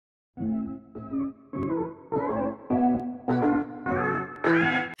Hey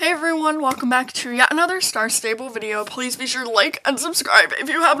everyone, welcome back to yet another Star Stable video. Please be sure to like and subscribe if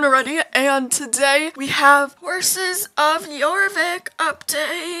you haven't already. And today we have Horses of Jorvik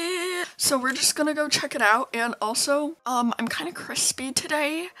update. So we're just gonna go check it out. And also, I'm kind of crispy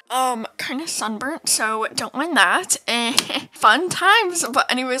today. Kind of sunburnt, so don't mind that. Fun times.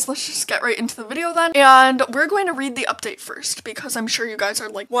 But anyways, let's just get right into the video then. And we're going to read the update first because I'm sure you guys are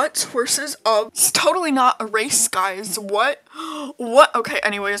like, what? Horses of... It's totally not a race, guys. What? What? Okay,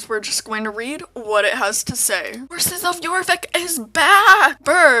 anyways, we're just going to read what it has to say. Horses of Jorvik is back!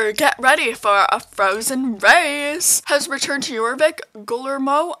 Brr, get ready for a frozen race! Has returned to Jorvik.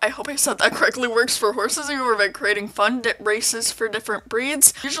 Guillermo, I hope I said that correctly, works for Horses of Jorvik, creating fun races for different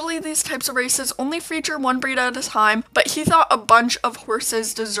breeds. Usually these types of races only feature one breed at a time, but he thought a bunch of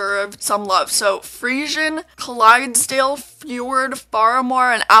horses deserved some love. So Frisian, Clydesdale, Fjord,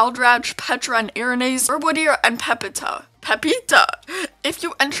 Faramore, and Aldrach, Petra, and Irenaeus, Urwoodier, and Pepita. If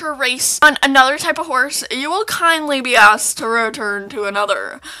you enter a race on another type of horse, you will kindly be asked to return to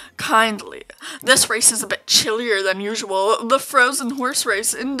another. Kindly. This race is a bit chillier than usual. The frozen horse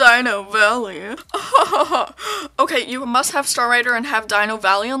race in Dino Valley. Okay, you must have Star Rider and have Dino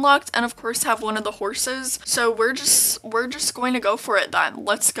Valley unlocked, and of course have one of the horses. So we're just going to go for it then.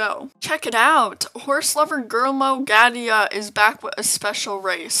 Let's go. Check it out. Horse lover Guillermo Gadia is back with a special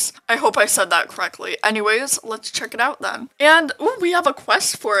race. I hope I said that correctly. Anyways, let's check it out then. And ooh, we have a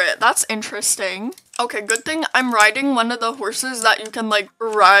quest for it. That's interesting. Okay, good thing I'm riding one of the horses that you can like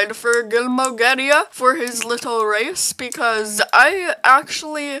ride for Guillermo Gadia for his little race, because I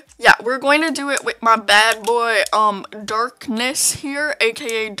actually, yeah, we're going to do it with my bad boy, Darkness here,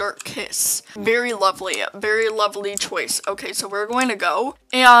 aka Dark Kiss. Very lovely choice. Okay, so we're going to go,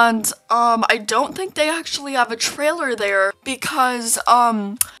 and I don't think they actually have a trailer there because,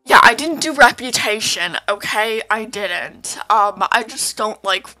 yeah, I didn't do Reputation, okay? I didn't. I just don't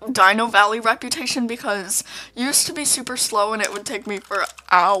like Dino Valley Reputation because it used to be super slow and it would take me for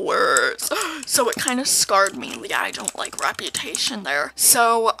hours. So it kind of scarred me. Yeah, I don't like Reputation there.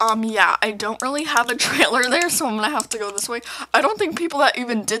 So, yeah, I don't really have a trailer there, so I'm gonna have to go this way. I don't think people that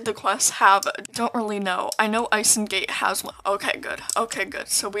even did the quest have, don't really know. I know Isengate has one. Okay, good. Okay, good.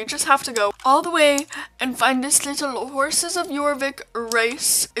 So we just have to go all the way and find this little Horses of Jorvik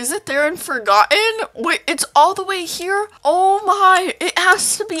race. Is it there in Forgotten? Wait, it's all the way here? Oh my, it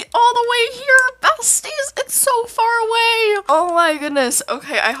has to be all the way here, besties. It's so far away. Oh my goodness.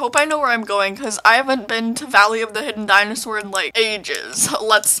 Okay, I hope I know where I'm going because I haven't been to Valley of the Hidden Dinosaur in like ages.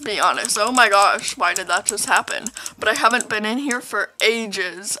 Let's be honest. Oh my gosh, why did that just happen? But I haven't been in here for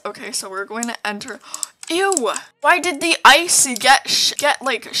ages. Okay, so we're going to enter. Ew! Why did the ice get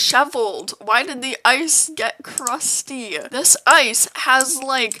like shoveled? Why did the ice get crusty? This ice has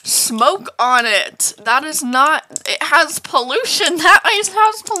like smoke on it. That is not, it has pollution. That ice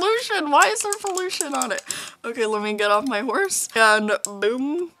has pollution. Why is there pollution on it? Okay, let me get off my horse and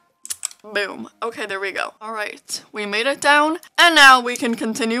boom. Boom. Okay, there we go. All right, we made it down, and now we can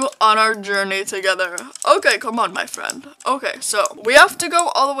continue on our journey together. Okay, come on, my friend. Okay, so we have to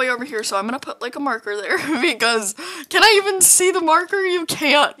go all the way over here, so I'm gonna put like a marker there because can I even see the marker? You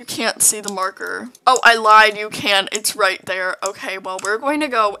can't. You can't see the marker. Oh, I lied. You can. It's right there. Okay, well, we're going to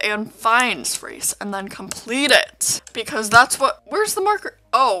go and find this race and then complete it because that's what, where's the marker?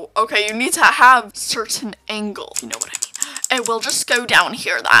 Oh, okay, you need to have certain angle. You know what I mean? And we'll just go down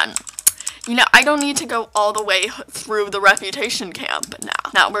here then. You know, I don't need to go all the way through the Reputation camp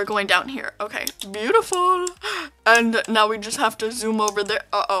now. Now we're going down here. Okay, beautiful. And now we just have to zoom over there.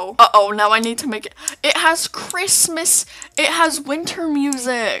 Uh-oh, now I need to make it. It has Christmas. It has winter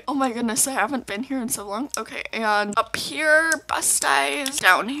music. Oh my goodness, I haven't been here in so long. Okay, and up here, besties,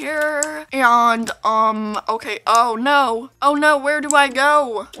 down here, and, okay, oh no, where do I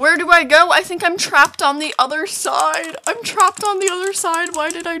go? Where do I go? I think I'm trapped on the other side. I'm trapped on the other side. Why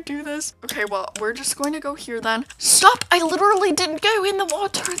did I do this? Okay, well, we're just going to go here then. Stop! I literally didn't go in the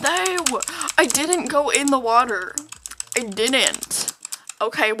water, though. I didn't go in the water. I didn't.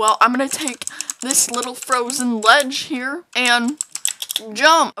 Okay, well, I'm gonna take this little frozen ledge here and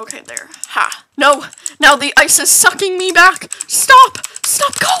jump. Okay, there. Ha. No. Now the ice is sucking me back. Stop.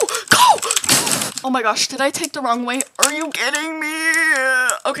 Stop. Go. Go. Oh my gosh, did I take the wrong way? Are you kidding me?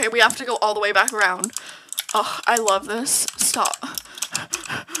 Okay, we have to go all the way back around. Oh, I love this. Stop.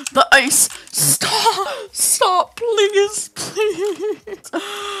 The ice. Stop. Stop, please. Please.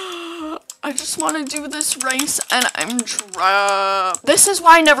 I just want to do this race and I'm trapped. This is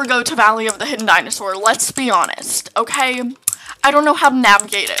why I never go to Valley of the Hidden Dinosaur. Let's be honest, okay? I don't know how to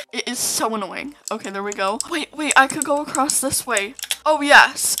navigate it. It is so annoying. Okay, there we go. Wait, I could go across this way. Oh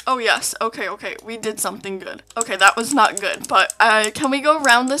yes. Oh yes. Okay, okay. We did something good. Okay, that was not good, but can we go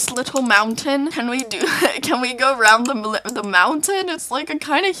around this little mountain? Can we go around the mountain? It's like a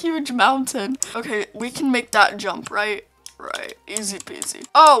kind of huge mountain. Okay, we can make that jump, right? Right, easy peasy.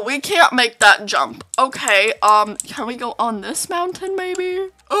 Oh, we can't make that jump. Okay, can we go on this mountain maybe?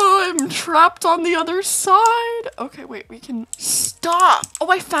 Oh, I'm trapped on the other side. Okay, wait, we can stop. Oh,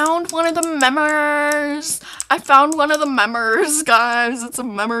 I found one of the memories. I found one of the memories, guys. It's a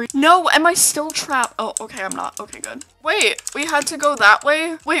memory. No, am I still trapped? Oh, okay, I'm not. Okay, good. Wait, we had to go that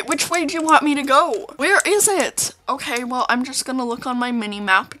way? Wait, which way do you want me to go? Where is it? Okay, well, I'm just gonna look on my mini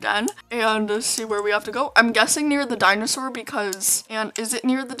map then and see where we have to go. I'm guessing near the dinosaur because, and is it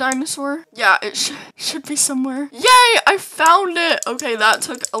near the dinosaur? Yeah, it should be somewhere. Yay, I found it. Okay, that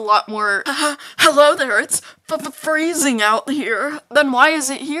took a lot more. Hello there, it's freezing out here. Then why is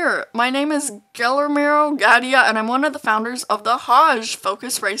it here? My name is Guillermo Gadia and I'm one of the founders of the Hajj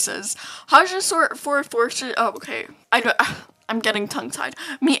focus races. Hajj is short for fortune. Oh, okay. I'm getting tongue-tied.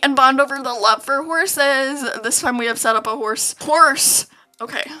 Meet and bond over the love for horses. This time we have set up a horse.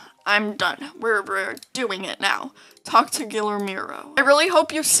 Okay, I'm done. We're doing it now. Talk to Guillermo. I really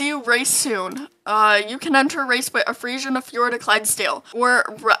hope you see you race soon. You can enter a race with a Frisian, a Fjord, a Clydesdale. What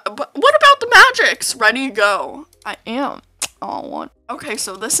about the magics? Ready, go. I am. Oh, okay,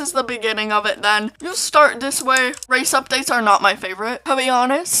 so this is the beginning of it then. You start this way. Race updates are not my favorite, to be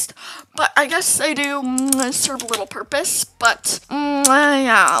honest. But I guess they do serve a little purpose. But,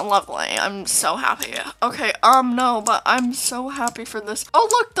 yeah, lovely. I'm so happy. Okay, no, but I'm so happy for this. Oh,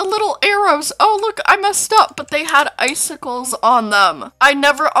 look, the little arrows. Oh, look, I messed up, but they had icicles on them. I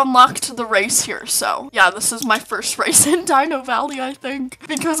never unlocked the race here, so. Yeah, this is my first race in Dino Valley, I think.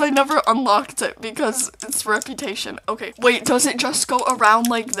 Because I never unlocked it, because it's reputation. Okay, wait, does it just go around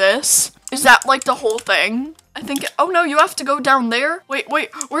like this? Is that like the whole thing? I think, oh no, you have to go down there? Wait,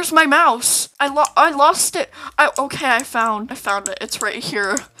 where's my mouse? I lost it. Okay, I found it. It's right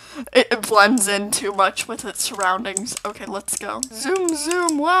here. It blends in too much with its surroundings. Okay, let's go. Zoom,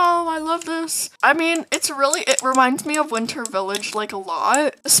 zoom. Wow, I love this. I mean, it reminds me of Winter Village like a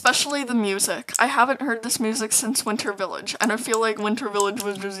lot, especially the music. I haven't heard this music since Winter Village, and I feel like Winter Village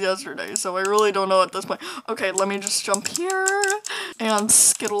was just yesterday, so I really don't know at this point. Okay, let me just jump here and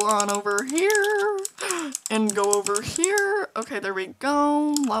skittle on over here and go over here. Okay, there we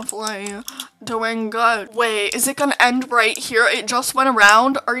go. Lovely. Doing good. Wait, is it gonna end right here? It just went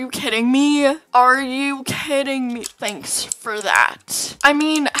around? Are you kidding me? Are you kidding me? Thanks for that. I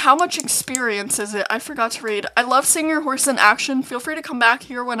mean, how much experience is it? I forgot to read. I love seeing your horse in action. Feel free to come back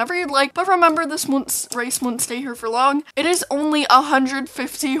here whenever you'd like, but remember this race won't stay here for long. It is only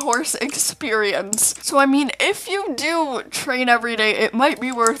 150 horse experience. So I mean, if you do train every day, it might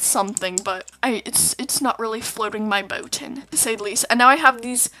be worth something, but it's not really floating my boat in, to say the least. And now I have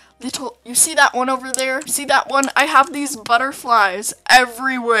these little, you see that one over there? See that one? I have these butterflies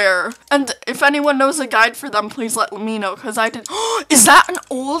everywhere. And if anyone knows a guide for them, please let me know, because I did. Is that an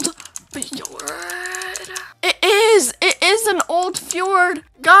old fjord? It is an old fjord.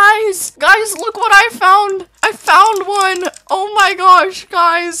 Guys, look what I found. I found one. Oh my gosh,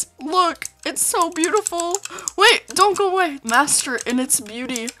 guys, look. It's so beautiful. Wait, don't go away. Master in its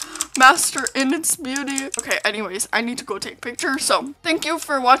beauty. Master in its beauty. Okay, anyways, I need to go take pictures. So thank you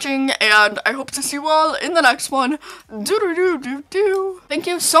for watching, and I hope to see you all in the next one. Thank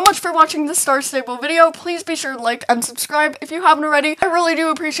you so much for watching this Star Stable video. Please be sure to like and subscribe if you haven't already. I really do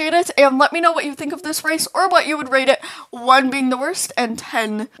appreciate it. And let me know what you think of this race or what you would rate it. 1 being the worst and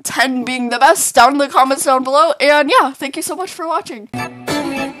 10 being the best down in the comments down below. And yeah, thank you so much for watching.